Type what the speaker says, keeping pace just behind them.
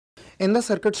In the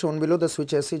circuit shown below, the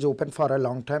switch S is open for a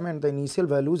long time and the initial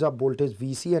values of voltage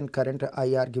VC and current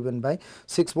I are given by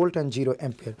 6 volt and 0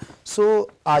 ampere. So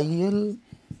IL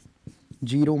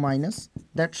 0 minus,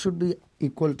 that should be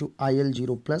equal to IL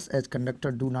 0 plus, as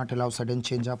conductor do not allow sudden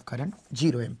change of current,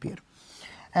 0 ampere.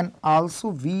 And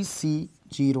also VC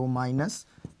 0 minus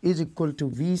is equal to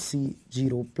VC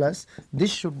 0 plus, this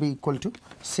should be equal to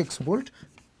 6 volt,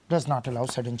 does not allow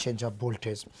sudden change of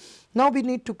voltage. Now we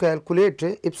need to calculate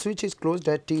if switch is closed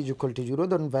at t is equal to 0,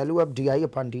 then value of di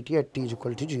upon dt at t is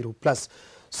equal to 0 plus.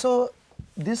 So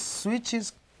this switch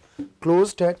is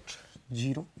closed at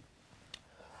 0.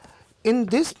 In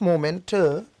this moment,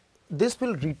 this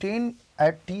will retain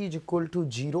at t is equal to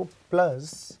 0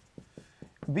 plus,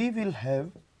 we will have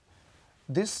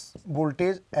this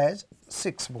voltage as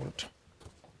 6 volt.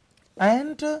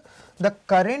 And the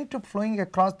current flowing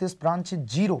across this branch is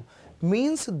 0,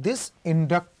 means this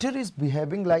inductor is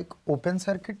behaving like open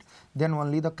circuit, then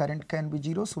only the current can be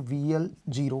 0. So VL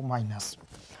 0 minus,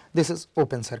 this is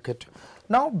open circuit.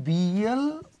 Now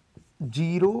BL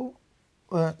 0,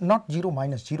 not 0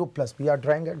 minus, 0 plus, we are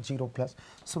drawing at 0 plus.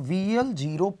 So VL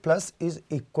 0 plus is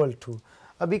equal to,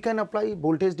 we can apply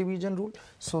voltage division rule.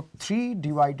 So 3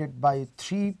 divided by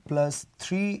 3 plus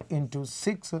 3 into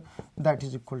 6, that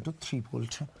is equal to 3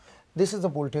 volt. This is the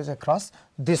voltage across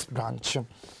this branch.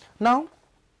 Now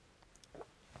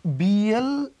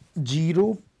BL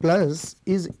 0 plus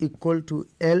is equal to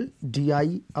L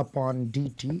di upon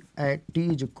dt at t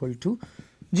is equal to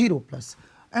 0 plus.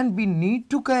 And we need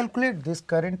to calculate this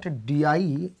current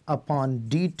di upon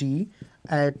dt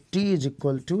at t is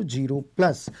equal to 0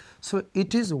 plus. So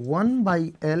it is 1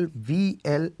 by L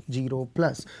VL 0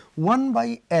 plus. 1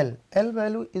 by L, L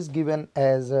value is given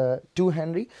as 2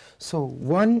 Henry. So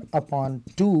 1 upon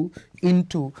 2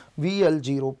 into VL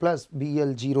 0 plus.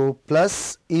 VL 0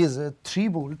 plus is 3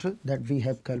 volt that we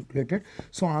have calculated.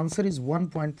 So answer is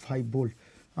 1.5 volt.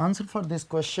 Answer for this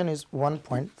question is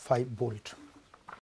 1.5 volt.